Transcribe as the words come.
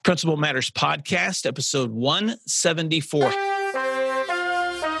Principal Matters Podcast, episode 174.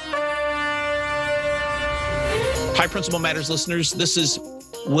 Hi, Principal Matters listeners. This is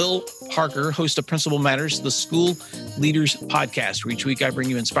Will Parker, host of Principal Matters, the School Leaders Podcast, where each week I bring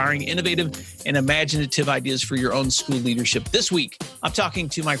you inspiring, innovative, and imaginative ideas for your own school leadership. This week, I'm talking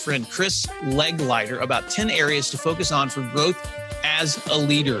to my friend Chris Legleiter about 10 areas to focus on for growth as a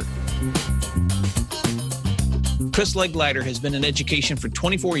leader. Chris Legleiter has been in education for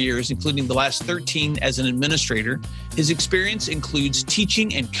 24 years, including the last 13 as an administrator. His experience includes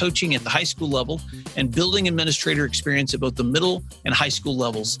teaching and coaching at the high school level and building administrator experience at both the middle and high school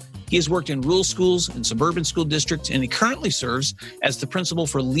levels. He has worked in rural schools and suburban school districts, and he currently serves as the principal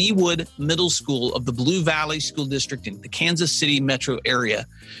for Leawood Middle School of the Blue Valley School District in the Kansas City metro area.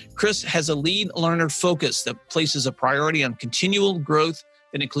 Chris has a lead learner focus that places a priority on continual growth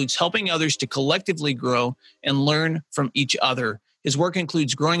that includes helping others to collectively grow and learn from each other. His work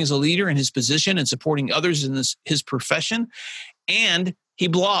includes growing as a leader in his position and supporting others in his profession. And he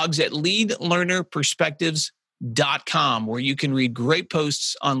blogs at leadlearnerperspectives.com, where you can read great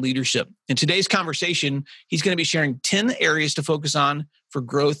posts on leadership. In today's conversation, he's going to be sharing 10 areas to focus on for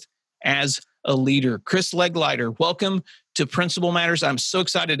growth as a leader. Chris Legleiter, welcome to Principal Matters. I'm so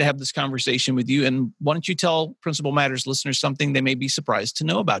excited to have this conversation with you. And why don't you tell Principal Matters listeners something they may be surprised to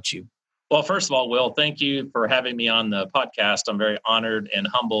know about you? Well, first of all, Will, thank you for having me on the podcast. I'm very honored and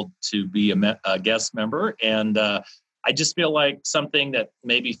humbled to be a guest member. And I just feel like something that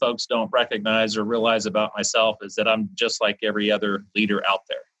maybe folks don't recognize or realize about myself is that I'm just like every other leader out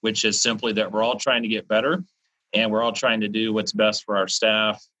there, which is simply that we're all trying to get better and we're all trying to do what's best for our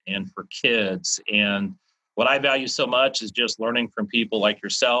staff and for kids. And what I value so much is just learning from people like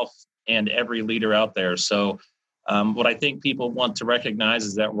yourself and every leader out there. So what I think people want to recognize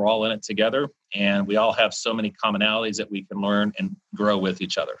is that we're all in it together and we all have so many commonalities that we can learn and grow with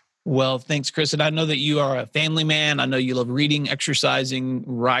each other. Well, thanks, Chris. And I know that you are a family man. I know you love reading, exercising,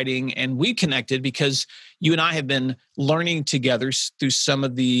 writing, and we connected because you and I have been learning together through some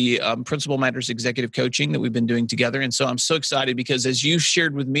of the Principal Matters executive coaching that we've been doing together. And so I'm so excited because as you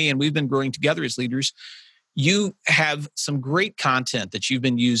shared with me and we've been growing together as leaders, you have some great content that you've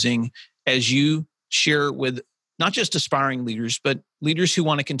been using as you share with not just aspiring leaders, but leaders who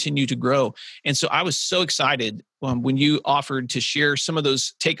want to continue to grow. And so I was so excited when you offered to share some of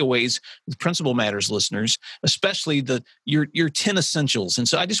those takeaways with Principal Matters listeners, especially your 10 essentials. And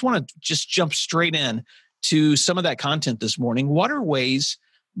so I just want to jump straight in to some of that content this morning. What are ways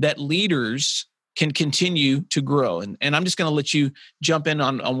that leaders can continue to grow? And I'm just going to let you jump in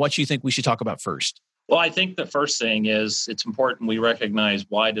on what you think we should talk about first. Well, I think the first thing is it's important we recognize,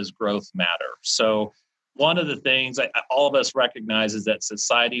 why does growth matter? So one of the things all of us recognize is that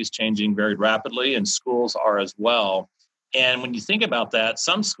society is changing very rapidly and schools are as well. And when you think about that,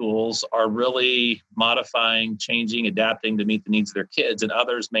 some schools are really modifying, changing, adapting to meet the needs of their kids, and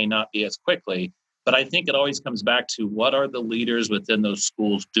others may not be as quickly. But I think it always comes back to what are the leaders within those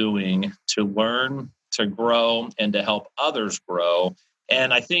schools doing to learn, to grow, and to help others grow.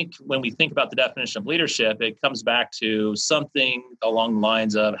 And I think when we think about the definition of leadership, it comes back to something along the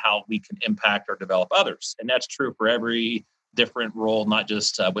lines of how we can impact or develop others. And that's true for every different role, not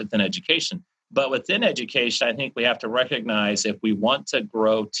just within education. But within education, I think we have to recognize if we want to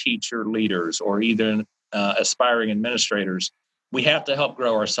grow teacher leaders or even aspiring administrators, we have to help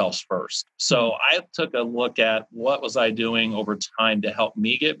grow ourselves first. So I took a look at what was I doing over time to help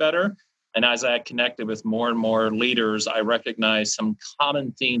me get better. And as I connected with more and more leaders, I recognized some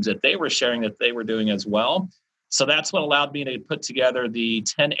common themes that they were sharing that they were doing as well. So that's what allowed me to put together the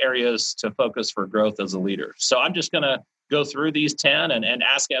 10 areas to focus for growth as a leader. So I'm just going to go through these 10 and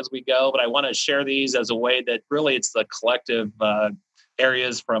ask as we go, but I want to share these as a way that really it's the collective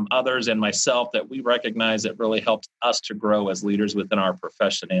areas from others and myself that we recognize that really helps us to grow as leaders within our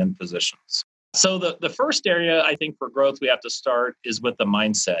profession and positions. So the first area I think for growth we have to start is with the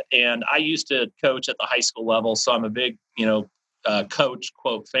mindset. And I used to coach at the high school level, so I'm a big, coach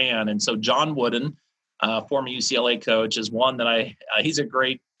quote fan. And so John Wooden, former UCLA coach, is one that he's a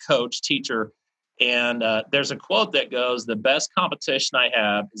great coach, teacher. And there's a quote that goes, "The best competition I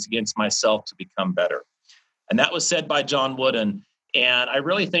have is against myself to become better." And that was said by John Wooden. And I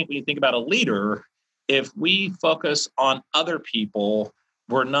really think when you think about a leader, if we focus on other people,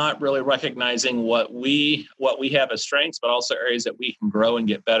 we're not really recognizing what we have as strengths, but also areas that we can grow and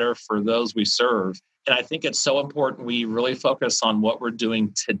get better for those we serve. And I think it's so important we really focus on what we're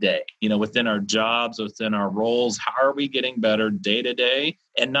doing today, within our jobs, within our roles. How are we getting better day to day?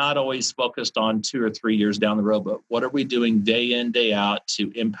 And not always focused on 2 or 3 years down the road, but what are we doing day in, day out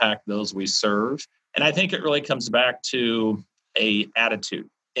to impact those we serve? And I think it really comes back to an attitude.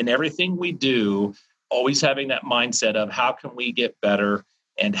 in everything we do, always having that mindset of how can we get better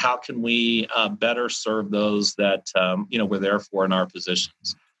and how can we better serve those that, we're there for in our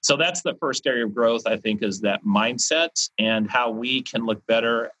positions. So that's the first area of growth, I think, is that mindset and how we can look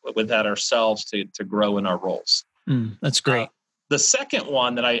better with that ourselves to grow in our roles. That's great. The second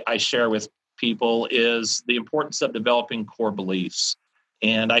one that I share with people is the importance of developing core beliefs.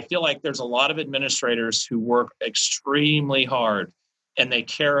 And I feel like there's a lot of administrators who work extremely hard and they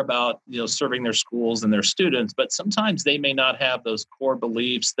care about, serving their schools and their students, but sometimes they may not have those core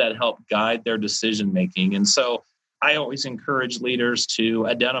beliefs that help guide their decision making. And so I always encourage leaders to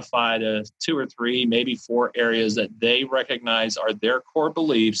identify the 2 or 3, maybe 4 areas that they recognize are their core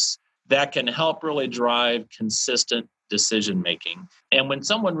beliefs that can help really drive consistent decision making. And when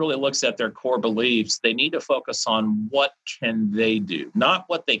someone really looks at their core beliefs, they need to focus on what can they do, not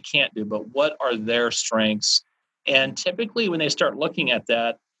what they can't do, but what are their strengths. And typically when they start looking at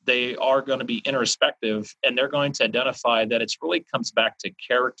that, they are going to be introspective and they're going to identify that it really comes back to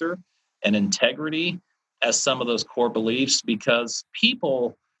character and integrity as some of those core beliefs, because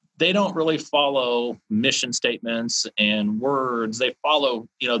people, they don't really follow mission statements and words. They follow,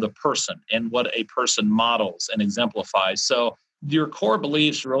 the person and what a person models and exemplifies. So your core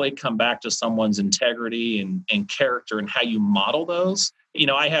beliefs really come back to someone's integrity and character and how you model those.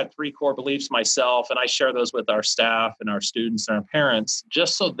 I had 3 core beliefs myself, and I share those with our staff and our students and our parents,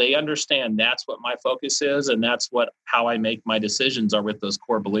 just so they understand that's what my focus is. And that's how I make my decisions are with those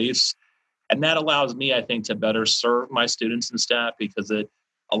core beliefs. And that allows me, I think, to better serve my students and staff because it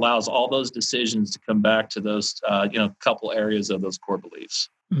allows all those decisions to come back to those, couple areas of those core beliefs.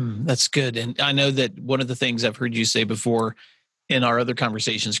 That's good. And I know that one of the things I've heard you say before in our other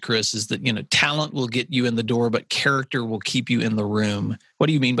conversations, Chris, is that, talent will get you in the door, but character will keep you in the room. What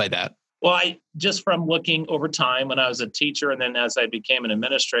do you mean by that? Well, just from looking over time when I was a teacher and then as I became an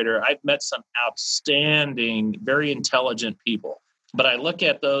administrator, I've met some outstanding, very intelligent people. But I look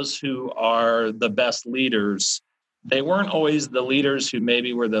at those who are the best leaders. They weren't always the leaders who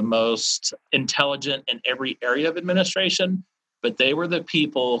maybe were the most intelligent in every area of administration, but they were the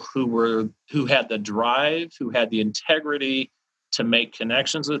people who had the drive, who had the integrity to make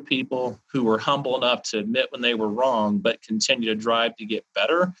connections with people, who were humble enough to admit when they were wrong, but continue to drive to get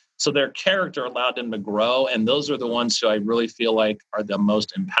better. So their character allowed them to grow. And those are the ones who I really feel like are the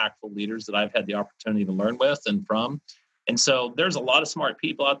most impactful leaders that I've had the opportunity to learn with and from. And so there's a lot of smart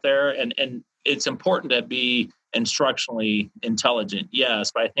people out there, and it's important to be instructionally intelligent,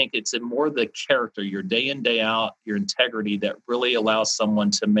 yes, but I think it's more the character, your day in, day out, your integrity that really allows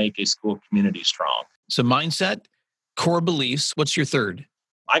someone to make a school community strong. So mindset, core beliefs. What's your third?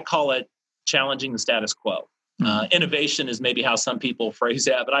 I call it challenging the status quo. Innovation is maybe how some people phrase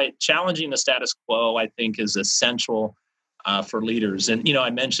that, but challenging the status quo, I think, is essential for leaders. And, I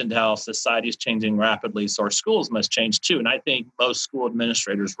mentioned how society is changing rapidly, so our schools must change too. And I think most school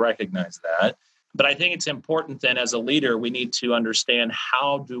administrators recognize that. But I think it's important then as a leader, we need to understand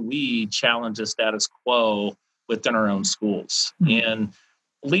how do we challenge the status quo within our own schools. And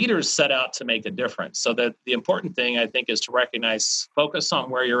leaders set out to make a difference. So that the important thing, I think, is to recognize, focus on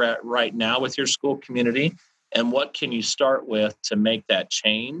where you're at right now with your school community and what can you start with to make that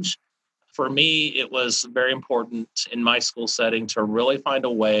change. For me, it was very important in my school setting to really find a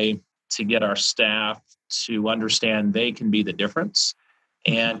way to get our staff to understand they can be the difference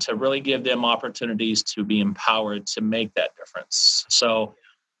and to really give them opportunities to be empowered to make that difference. So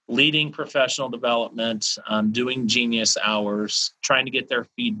leading professional development, doing genius hours, trying to get their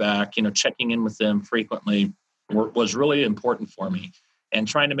feedback, checking in with them frequently was really important for me. And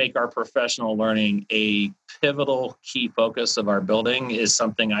trying to make our professional learning a pivotal key focus of our building is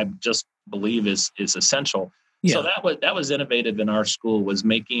something I just believe is essential. Yeah. So that was innovative in our school, was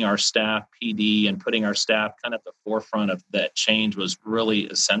making our staff PD and putting our staff kind of at the forefront of that change was really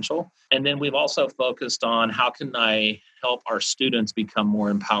essential. And then we've also focused on how can I help our students become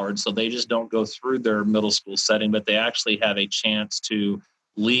more empowered so they just don't go through their middle school setting, but they actually have a chance to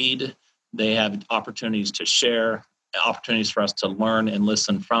lead. They have opportunities to share, opportunities for us to learn and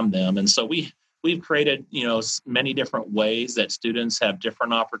listen from them. And so we've created, many different ways that students have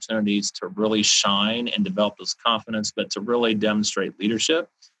different opportunities to really shine and develop this confidence, but to really demonstrate leadership.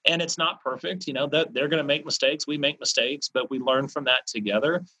 And it's not perfect, that they're going to make mistakes. We make mistakes, but we learn from that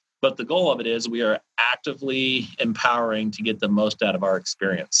together. But the goal of it is we are actively empowering to get the most out of our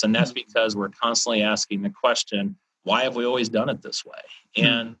experience. And that's because we're constantly asking the question, why have we always done it this way?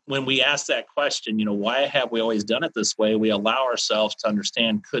 And when we ask that question, why have we always done it this way? We allow ourselves to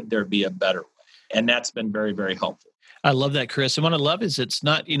understand, could there be a better way? And that's been very, very helpful. I love that, Chris. And what I love is it's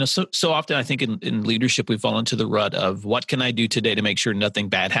not, so often I think in leadership, we fall into the rut of what can I do today to make sure nothing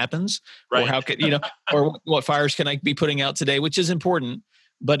bad happens? Or Right. how could, or what fires can I be putting out today, which is important,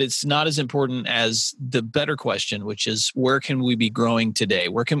 but it's not as important as the better question, which is where can we be growing today?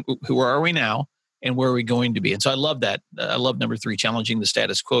 Who are we now? And where are we going to be? And so I love that. I love number 3, challenging the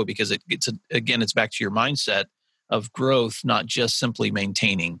status quo, because it's back to your mindset of growth, not just simply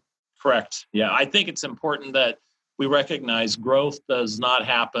maintaining. Correct. Yeah. I think it's important that we recognize growth does not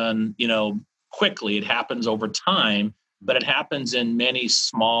happen, quickly. It happens over time, but it happens in many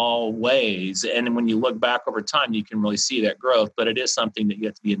small ways. And when you look back over time, you can really see that growth, but it is something that you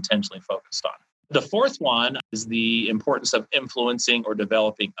have to be intentionally focused on. The fourth one is the importance of influencing or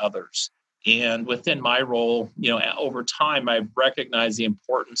developing others. And within my role, over time, I've recognized the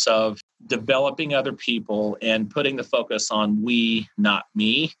importance of developing other people and putting the focus on we, not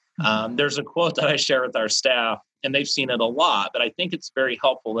me. There's a quote that I share with our staff, and they've seen it a lot, but I think it's very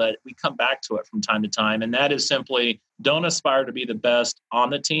helpful that we come back to it from time to time. And that is simply, don't aspire to be the best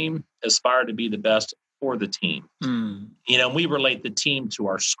on the team, aspire to be the best for the team. We relate the team to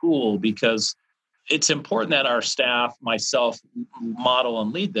our school because it's important that our staff, myself, model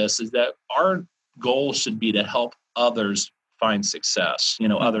and lead this, is that our goal should be to help others find success,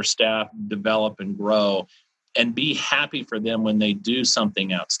 other staff develop and grow, and be happy for them when they do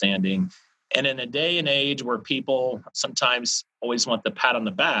something outstanding. And in a day and age where people sometimes always want the pat on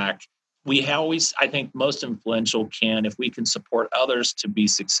the back, I think most influential if we can support others to be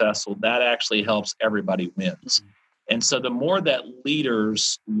successful, that actually helps everybody wins. And so the more that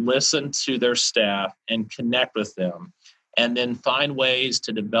leaders listen to their staff and connect with them, and then find ways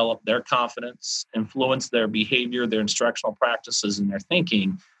to develop their confidence, influence their behavior, their instructional practices, and their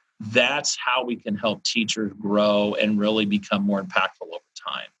thinking, that's how we can help teachers grow and really become more impactful over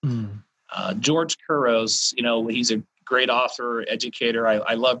time. George Couros, he's a great author, educator.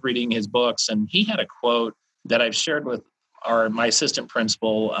 I love reading his books. And he had a quote that I've shared with my assistant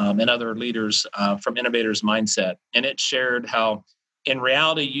principal and other leaders from Innovators Mindset. And it shared how, in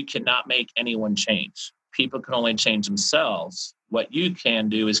reality, you cannot make anyone change. People can only change themselves. What you can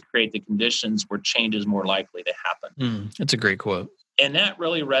do is create the conditions where change is more likely to happen. That's a great quote. And that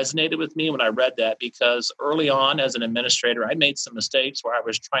really resonated with me when I read that, because early on as an administrator, I made some mistakes where I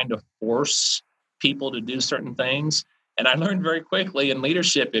was trying to force people to do certain things. And I learned very quickly in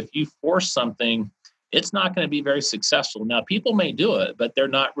leadership, if you force something, it's not going to be very successful. Now, people may do it, but they're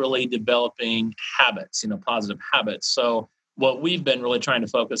not really developing habits, positive habits. So what we've been really trying to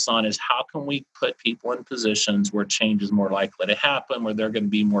focus on is how can we put people in positions where change is more likely to happen, where they're going to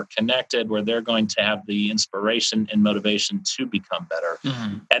be more connected, where they're going to have the inspiration and motivation to become better.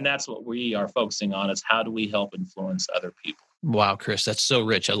 And that's what we are focusing on, is how do we help influence other people? Wow, Chris, that's so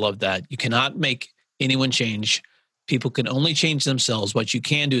rich. I love that. You cannot make anyone change. People can only change themselves. What you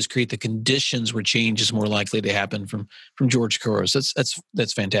can do is create the conditions where change is more likely to happen, from George Couros.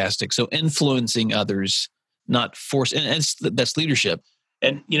 That's fantastic. So influencing others, not force, and that's leadership.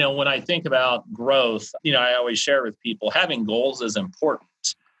 And, when I think about growth, I always share with people, having goals is important.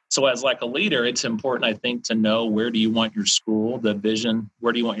 So as like a leader, it's important, I think, to know where do you want your school, the vision,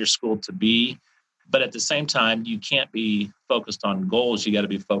 where do you want your school to be? But at the same time, you can't be focused on goals. You got to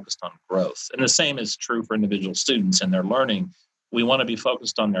be focused on growth. And the same is true for individual students and their learning. We want to be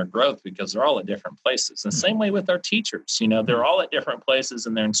focused on their growth because they're all at different places. The same way with our teachers, they're all at different places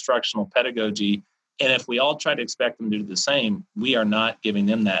in their instructional pedagogy. And if we all try to expect them to do the same, we are not giving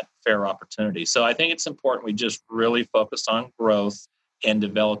them that fair opportunity. So I think it's important we just really focus on growth and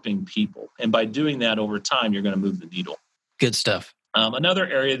developing people. And by doing that over time, you're going to move the needle. Good stuff. Another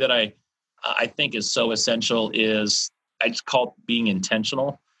area that I think is so essential is, I just call it being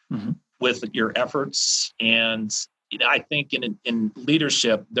intentional with your efforts. And I think in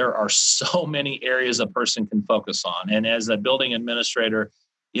leadership, there are so many areas a person can focus on. And as a building administrator,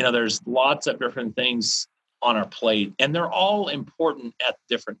 there's lots of different things on our plate, and they're all important at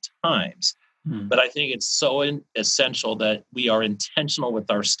different times. But I think it's so essential that we are intentional with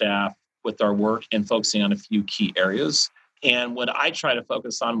our staff, with our work, and focusing on a few key areas. And what I try to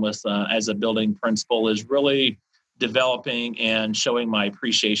focus on as a building principal is really developing and showing my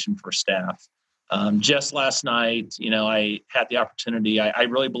appreciation for staff. Just last night, I had the opportunity. I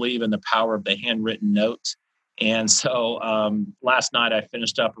really believe in the power of the handwritten note. And so last night I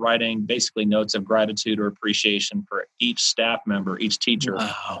finished up writing basically notes of gratitude or appreciation for each staff member, each teacher.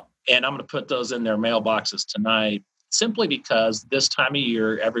 Wow. And I'm going to put those in their mailboxes tonight, simply because this time of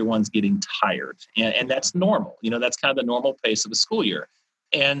year, everyone's getting tired. And that's normal. That's kind of the normal pace of the school year.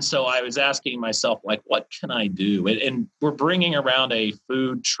 And so I was asking myself, what can I do? And we're bringing around a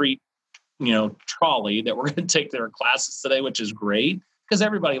food treat trolley that we're going to take their classes today, which is great because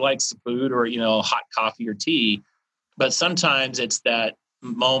everybody likes the food or, hot coffee or tea. But sometimes it's that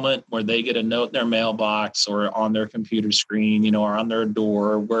moment where they get a note in their mailbox or on their computer screen, or on their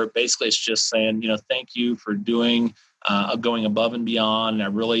door, where basically it's just saying, thank you for going above and beyond. And I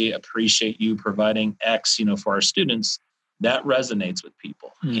really appreciate you providing X, for our students. That resonates with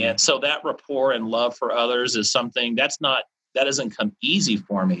people. And so that rapport and love for others is something that doesn't come easy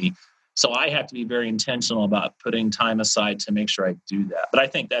for me. So I have to be very intentional about putting time aside to make sure I do that. But I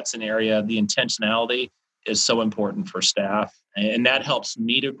think that's an area, the intentionality is so important for staff. And that helps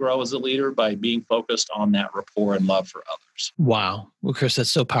me to grow as a leader by being focused on that rapport and love for others. Wow. Well, Chris, that's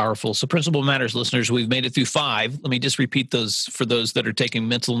so powerful. So Principal Matters listeners, we've made it through 5. Let me just repeat those for those that are taking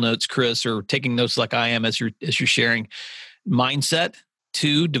mental notes, Chris, or taking notes like I am as you're sharing. Mindset.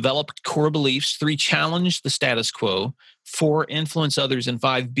 2, develop core beliefs. 3, challenge the status quo. 4, influence others. And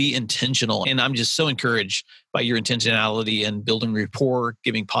 5, be intentional. And I'm just so encouraged by your intentionality and building rapport,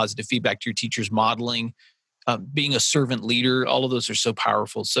 giving positive feedback to your teachers, modeling, being a servant leader. All of those are so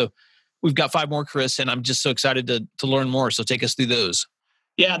powerful. So we've got 5 more, Chris, and I'm just so excited to learn more. So take us through those.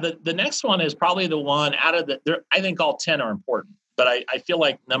 Yeah, the next one is probably the one out of I think all 10 are important. But I feel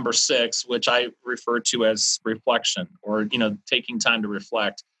like number 6, which I refer to as reflection or, taking time to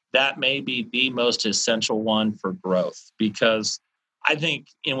reflect, that may be the most essential one for growth. Because I think,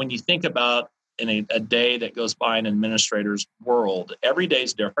 when you think about in a day that goes by in an administrator's world, every day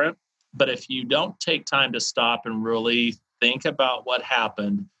is different. But if you don't take time to stop and really think about what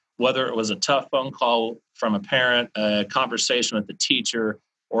happened, whether it was a tough phone call from a parent, a conversation with the teacher,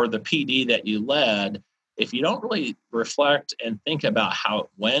 or the PD that you led, if you don't really reflect and think about how it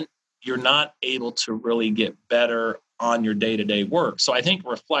went, you're not able to really get better on your day-to-day work. So I think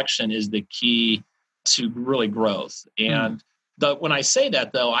reflection is the key to really growth. And when I say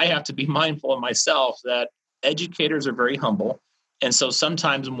that, though, I have to be mindful of myself that educators are very humble. And so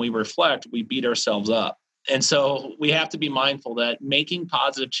sometimes when we reflect, we beat ourselves up. And so we have to be mindful that making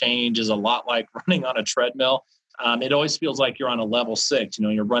positive change is a lot like running on a treadmill. It always feels like you're on a level 6,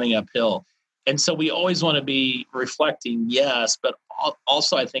 you're running uphill. And so we always want to be reflecting, yes, but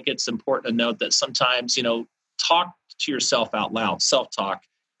also I think it's important to note that sometimes, talk to yourself out loud. Self-talk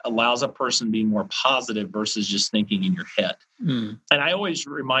allows a person to be more positive versus just thinking in your head. And I always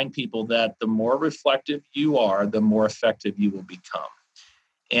remind people that the more reflective you are, the more effective you will become.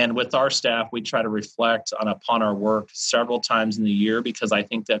 And with our staff, we try to reflect upon our work several times in the year because I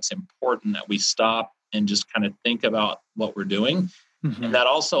think that's important that we stop and just kind of think about what we're doing. And that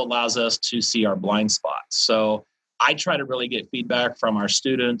also allows us to see our blind spots. So I try to really get feedback from our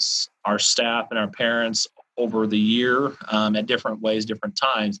students, our staff, and our parents over the year at different ways, different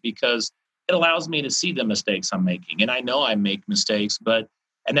times, because it allows me to see the mistakes I'm making. And I know I make mistakes,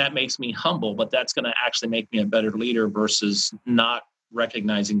 and that makes me humble, but that's going to actually make me a better leader versus not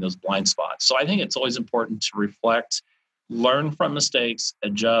recognizing those blind spots. So I think it's always important to reflect, learn from mistakes,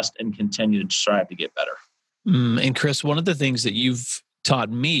 adjust, and continue to strive to get better. And Chris, one of the things that you've taught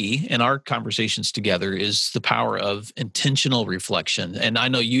me in our conversations together is the power of intentional reflection. And I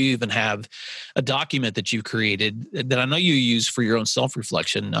know you even have a document that you've created that I know you use for your own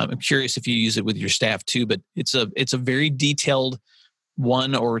self-reflection. I'm curious if you use it with your staff too, but it's a very detailed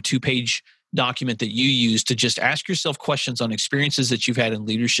 1 or 2-page document that you use to just ask yourself questions on experiences that you've had in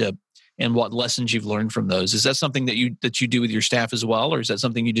leadership and what lessons you've learned from those. Is that something that you do with your staff as well, or is that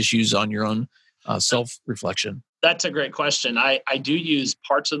something you just use on your own self-reflection? That's a great question. I do use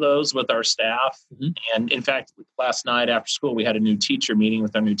parts of those with our staff. And in fact, last night after school, we had a new teacher meeting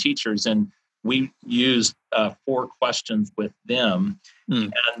with our new teachers, and we used 4 questions with them.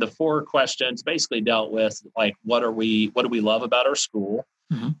 And the 4 questions basically dealt with what do we love about our school?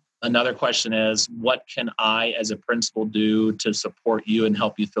 Another question is, what can I as a principal do to support you and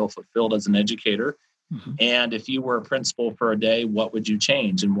help you feel fulfilled as an educator? And if you were a principal for a day, what would you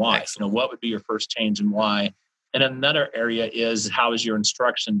change and why? What would be your first change and why? And another area is, how is your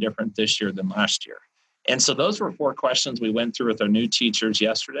instruction different this year than last year? And so those were 4 questions we went through with our new teachers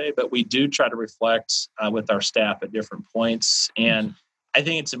yesterday, but we do try to reflect with our staff at different points. And I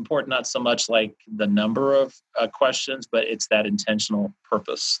think it's important, not so much like the number of questions, but it's that intentional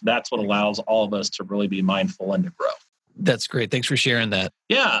purpose. That's what allows all of us to really be mindful and to grow. That's great. Thanks for sharing that.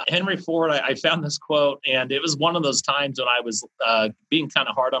 Yeah. Henry Ford, I found this quote, and it was one of those times when I was being kind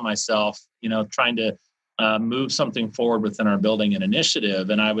of hard on myself, trying to move something forward within our building and initiative.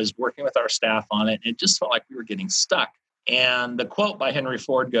 And I was working with our staff on it, and it just felt like we were getting stuck. And the quote by Henry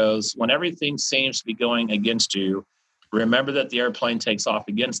Ford goes, "When everything seems to be going against you, remember that the airplane takes off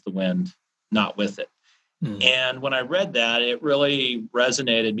against the wind, not with it." And when I read that, it really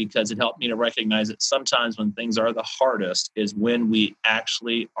resonated because it helped me to recognize that sometimes when things are the hardest is when we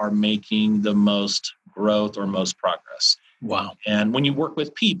actually are making the most growth or most progress. Wow. And when you work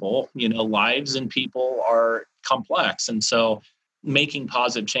with people, lives and people are complex. And so making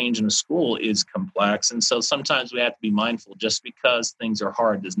positive change in a school is complex. And so sometimes we have to be mindful just because things are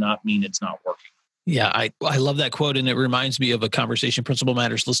hard does not mean it's not working. Yeah, I love that quote. And it reminds me of a conversation, Principal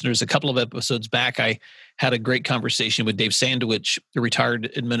Matters listeners. A couple of episodes back, I had a great conversation with Dave Sandwich, a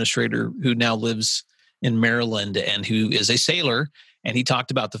retired administrator who now lives in Maryland and who is a sailor. And he talked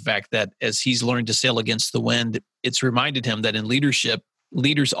about the fact that as he's learned to sail against the wind, it's reminded him that in leadership,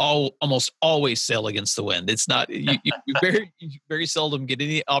 leaders almost always sail against the wind. It's not, you very seldom get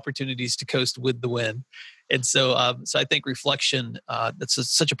any opportunities to coast with the wind. And so I think reflection, that's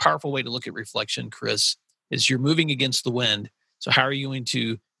such a powerful way to look at reflection, Chris, is you're moving against the wind. So how are you going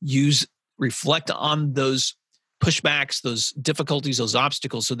to reflect on those pushbacks, those difficulties, those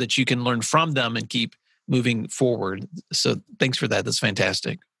obstacles so that you can learn from them and keep moving forward? So thanks for that. That's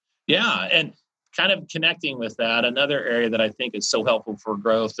fantastic. Yeah. And kind of connecting with that, another area that I think is so helpful for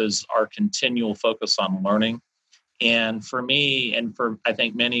growth is our continual focus on learning. And for me, and for I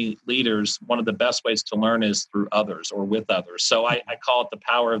think many leaders, one of the best ways to learn is through others or with others. So I call it the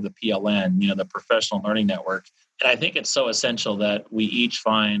power of the PLN, the Professional Learning Network. And I think it's so essential that we each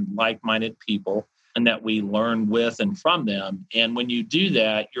find like-minded people and that we learn with and from them. And when you do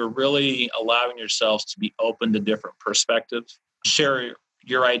that, you're really allowing yourselves to be open to different perspectives, share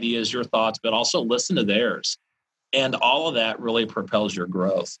your ideas, your thoughts, but also listen to theirs. And all of that really propels your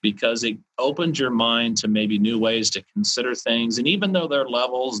growth because it opens your mind to maybe new ways to consider things. And even though their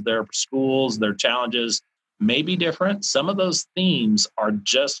levels, their schools, their challenges may be different, some of those themes are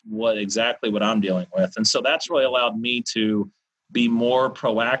just exactly what I'm dealing with. And so that's really allowed me to be more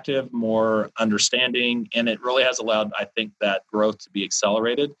proactive, more understanding. And it really has allowed, I think, that growth to be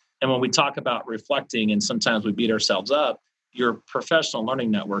accelerated. And when we talk about reflecting and sometimes we beat ourselves up, your professional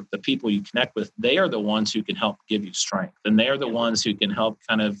learning network, the people you connect with, they are the ones who can help give you strength. And they are the ones who can help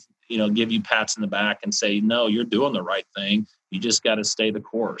kind of, give you pats in the back and say, no, you're doing the right thing. You just got to stay the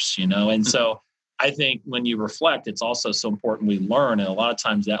course, And so I think when you reflect, it's also so important we learn. And a lot of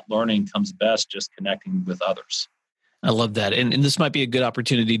times that learning comes best just connecting with others. I love that. And this might be a good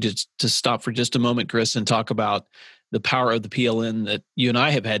opportunity to stop for just a moment, Chris, and talk about the power of the PLN that you and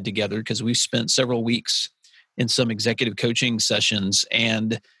I have had together, because we've spent several weeks in some executive coaching sessions.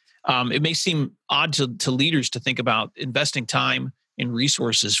 And it may seem odd to leaders to think about investing time and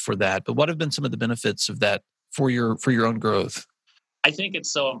resources for that. But what have been some of the benefits of that for your own growth? I think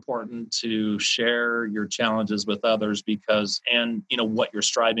it's so important to share your challenges with others and what you're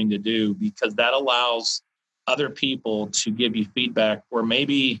striving to do, because that allows other people to give you feedback where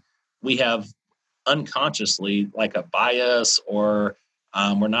maybe we have unconsciously like a bias or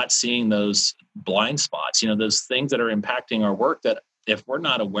we're not seeing those blind spots, those things that are impacting our work that if we're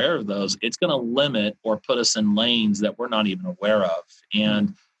not aware of those, it's going to limit or put us in lanes that we're not even aware of.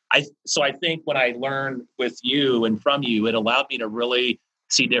 And I think when I learned with you and from you, it allowed me to really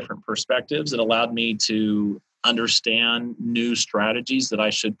see different perspectives. It allowed me to understand new strategies that I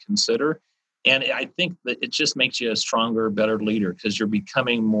should consider. And I think that it just makes you a stronger, better leader because you're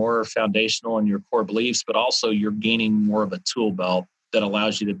becoming more foundational in your core beliefs, but also you're gaining more of a tool belt that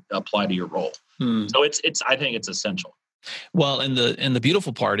allows you to apply to your role. So I think it's essential. Well, and the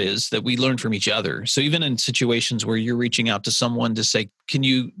beautiful part is that we learn from each other. So even in situations where you're reaching out to someone to say, can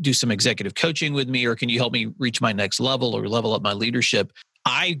you do some executive coaching with me, or can you help me reach my next level or level up my leadership?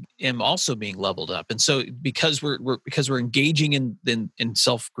 I am also being leveled up. And so because we're engaging in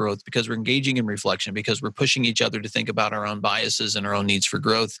self-growth, because we're engaging in reflection, because we're pushing each other to think about our own biases and our own needs for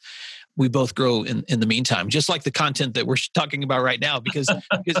growth, we both grow in the meantime, just like the content that we're talking about right now, because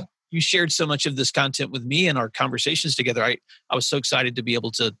you shared so much of this content with me in our conversations together. I was so excited to be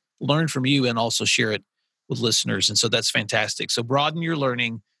able to learn from you and also share it with listeners. And so that's fantastic. So broaden your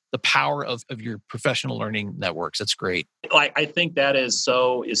learning, the power of your professional learning networks. That's great. I think that is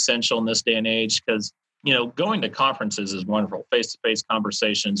so essential in this day and age because, going to conferences is wonderful, face-to-face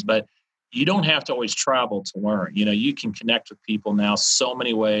conversations, but you don't have to always travel to learn. You can connect with people now so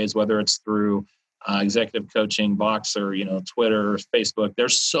many ways, whether it's through executive coaching, Voxer, Twitter, Facebook.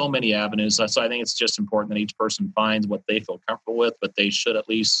 There's so many avenues. So I think it's just important that each person finds what they feel comfortable with, but they should at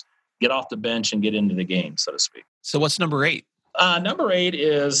least get off the bench and get into the game, so to speak. So what's number 8? Number 8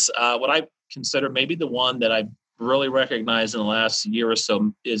 is what I consider maybe the one that I've really recognized in the last year or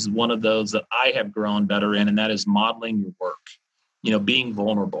so is one of those that I have grown better in, and that is modeling your work, being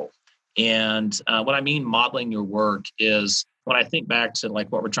vulnerable. And what I mean modeling your work is when I think back to like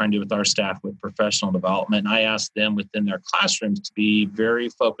what we're trying to do with our staff with professional development, I ask them within their classrooms to be very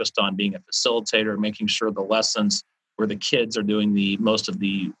focused on being a facilitator, making sure the lessons where the kids are doing the most of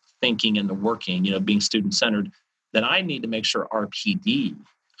the thinking and the working, being student centered, then I need to make sure our PD,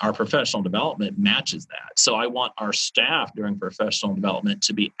 our professional development, matches that. So I want our staff during professional development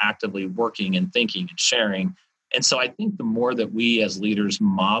to be actively working and thinking and sharing. And so I think the more that we as leaders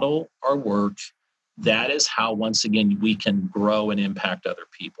model our work, that is how, once again, we can grow and impact other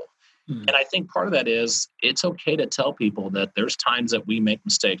people. Mm-hmm. And I think part of that is it's okay to tell people that there's times that we make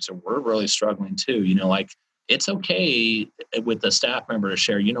mistakes or we're really struggling too. Like it's okay with the staff member to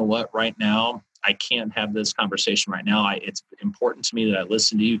share, you know what, right now, I can't have this conversation right now. It's important to me that I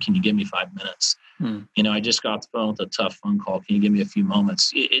listen to you. Can you give me 5 minutes? I just got off the phone with a tough phone call. Can you give me a few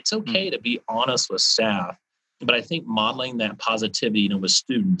moments? It's okay to be honest with staff, but I think modeling that positivity, with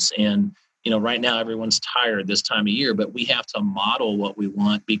students and, right now everyone's tired this time of year, but we have to model what we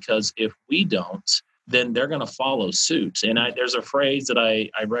want, because if we don't, then they're going to follow suit. And there's a phrase that I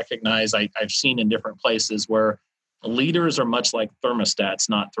recognize I've seen in different places where leaders are much like thermostats,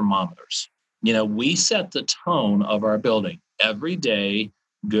 not thermometers. We set the tone of our building every day,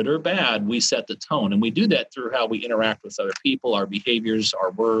 good or bad. We set the tone, and we do that through how we interact with other people, our behaviors,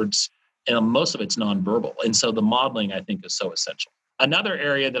 our words, and most of it's nonverbal. And so the modeling, I think, is so essential. Another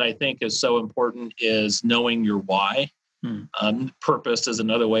area that I think is so important is knowing your why. Purpose is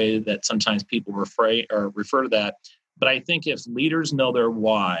another way that sometimes people refer to that. But I think if leaders know their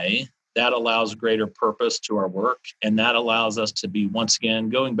why, that allows greater purpose to our work. And that allows us to be, once again,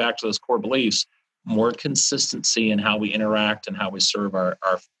 going back to those core beliefs, more consistency in how we interact and how we serve our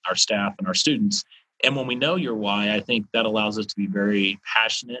staff and our students. And when we know your why, I think that allows us to be very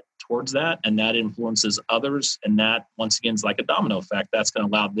passionate towards that. And that influences others. And that, once again, is like a domino effect. That's going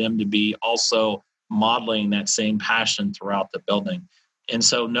to allow them to be also modeling that same passion throughout the building. And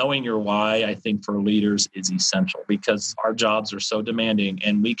so knowing your why, I think for leaders is essential, because our jobs are so demanding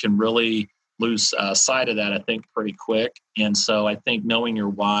and we can really lose sight of that, I think, pretty quick. And so I think knowing your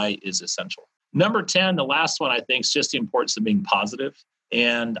why is essential. Number 10, the last one, I think, is just the importance of being positive.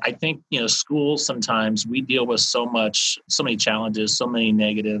 And I think, schools, sometimes we deal with so many challenges, so many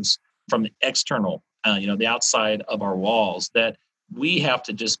negatives from the external, the outside of our walls, that we have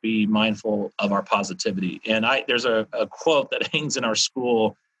to just be mindful of our positivity. And there's a quote that hangs in our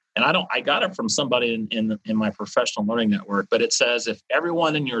school, and I got it from somebody in my professional learning network, but it says, if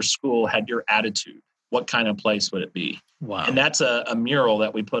everyone in your school had your attitude, what kind of place would it be? Wow. And that's a mural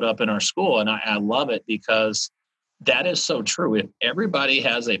that we put up in our school. And I love it, because that is so true. If everybody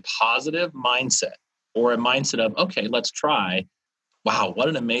has a positive mindset, or a mindset of, okay, let's try, wow, what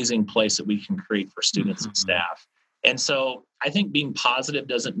an amazing place that we can create for students and staff. And so I think being positive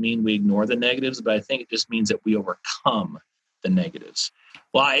doesn't mean we ignore the negatives, but I think it just means that we overcome the negatives.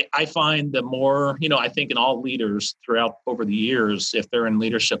 Well, I find the more, I think in all leaders throughout over the years, if they're in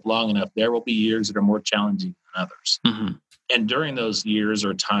leadership long enough, there will be years that are more challenging than others. Mm-hmm. And during those years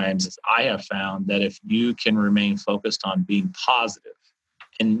or times, I have found that if you can remain focused on being positive,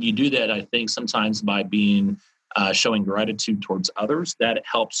 and you do that, I think sometimes by being showing gratitude towards others, that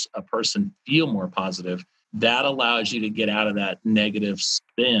helps a person feel more positive. That allows you to get out of that negative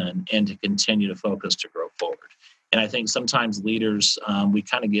spin and to continue to focus to grow forward. And I think sometimes leaders, we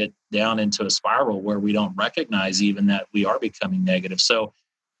kind of get down into a spiral where we don't recognize even that we are becoming negative. So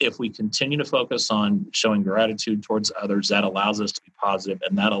if we continue to focus on showing gratitude towards others, that allows us to be positive,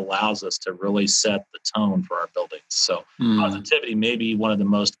 and that allows us to really set the tone for our buildings. So positivity may be one of the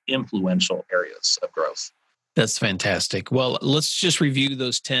most influential areas of growth. That's fantastic. Well, let's just review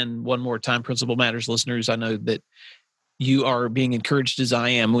those 10 one more time. Principal Matters listeners, I know that you are being encouraged as I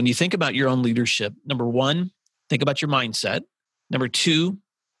am. When you think about your own leadership, number 1, think about your mindset. Number 2,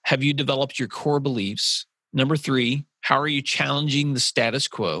 have you developed your core beliefs? Number 3, how are you challenging the status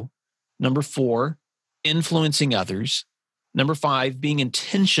quo? Number 4, influencing others. Number 5, being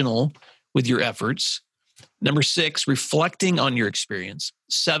intentional with your efforts. Number 6, reflecting on your experience.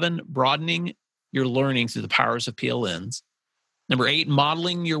 7, broadening your learning through the powers of PLNs. Number 8,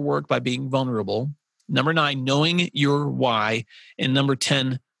 modeling your work by being vulnerable. Number 9, knowing your why. And number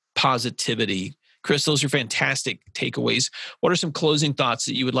 10, positivity. Chris, those are fantastic takeaways. What are some closing thoughts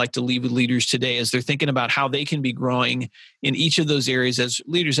that you would like to leave with leaders today as they're thinking about how they can be growing in each of those areas as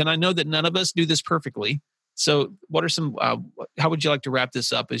leaders? And I know that none of us do this perfectly. So what are some, how would you like to wrap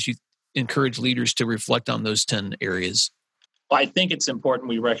this up as you encourage leaders to reflect on those 10 areas? Well, I think it's important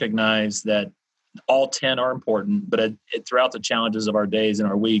we recognize that all 10 are important, but throughout the challenges of our days and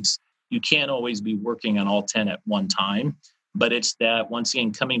our weeks, you can't always be working on all 10 at one time. But it's that, once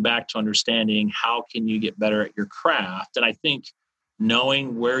again, coming back to understanding how can you get better at your craft. And I think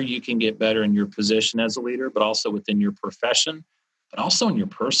knowing where you can get better in your position as a leader, but also within your profession, but also in your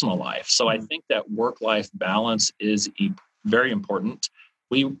personal life. So I think that work-life balance is very important.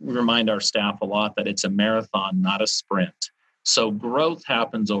 We remind our staff a lot that it's a marathon, not a sprint. So growth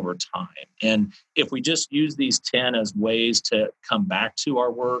happens over time. And if we just use these 10 as ways to come back to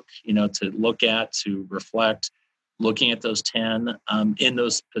our work, to look at, to reflect, looking at those 10 in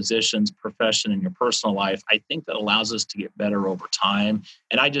those positions, profession, and your personal life, I think that allows us to get better over time.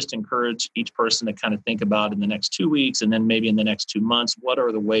 And I just encourage each person to kind of think about in the next 2 weeks, and then maybe in the next 2 months, what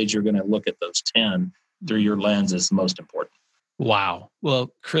are the ways you're going to look at those 10 through your lens is most important. Wow.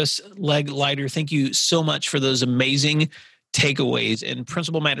 Well, Chris Legleiter, thank you so much for those amazing takeaways. And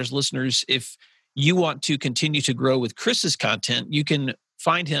Principal Matters listeners, if you want to continue to grow with Chris's content, you can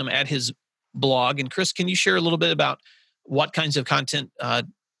find him at his blog. And Chris, can you share a little bit about what kinds of content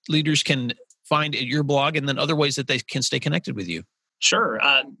leaders can find at your blog, and then other ways that they can stay connected with you? Sure.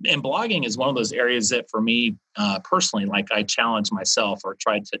 And blogging is one of those areas that for me personally, like I challenge myself or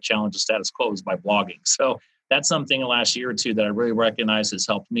tried to challenge the status quo is by blogging. So that's something in the last year or two that I really recognize has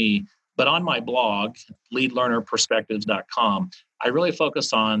helped me. But on my blog, leadlearnerperspectives.com, I really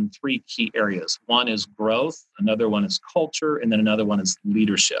focus on 3 key areas. One is growth, another one is culture, and then another one is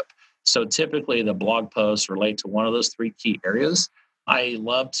leadership. So typically the blog posts relate to one of those 3 key areas. I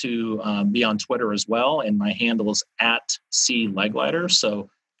love to be on Twitter as well, and my handle is at @CLegleiter, so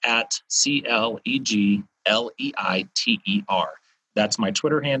at CLEGLEITER. That's my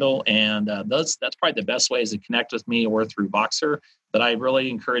Twitter handle, and that's probably the best way is to connect with me or through Voxer. But I really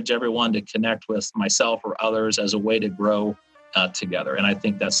encourage everyone to connect with myself or others as a way to grow together. And I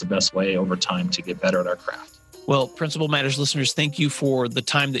think that's the best way over time to get better at our craft. Well, Principal Matters listeners, thank you for the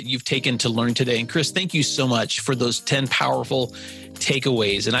time that you've taken to learn today. And Chris, thank you so much for those 10 powerful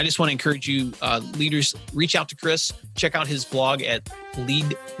takeaways. And I just want to encourage you, leaders, reach out to Chris, check out his blog at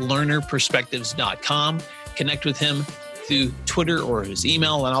leadlearnerperspectives.com, connect with him through Twitter or his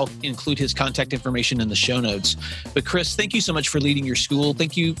email, and I'll include his contact information in the show notes. But Chris, thank you so much for leading your school.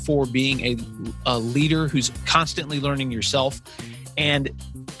 Thank you for being a leader who's constantly learning yourself. And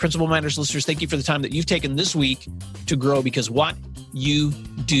Principal Matters listeners, thank you for the time that you've taken this week to grow, because what you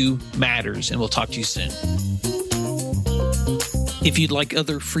do matters. And we'll talk to you soon. If you'd like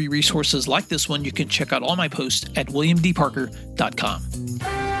other free resources like this one, you can check out all my posts at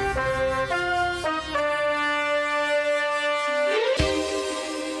williamdparker.com.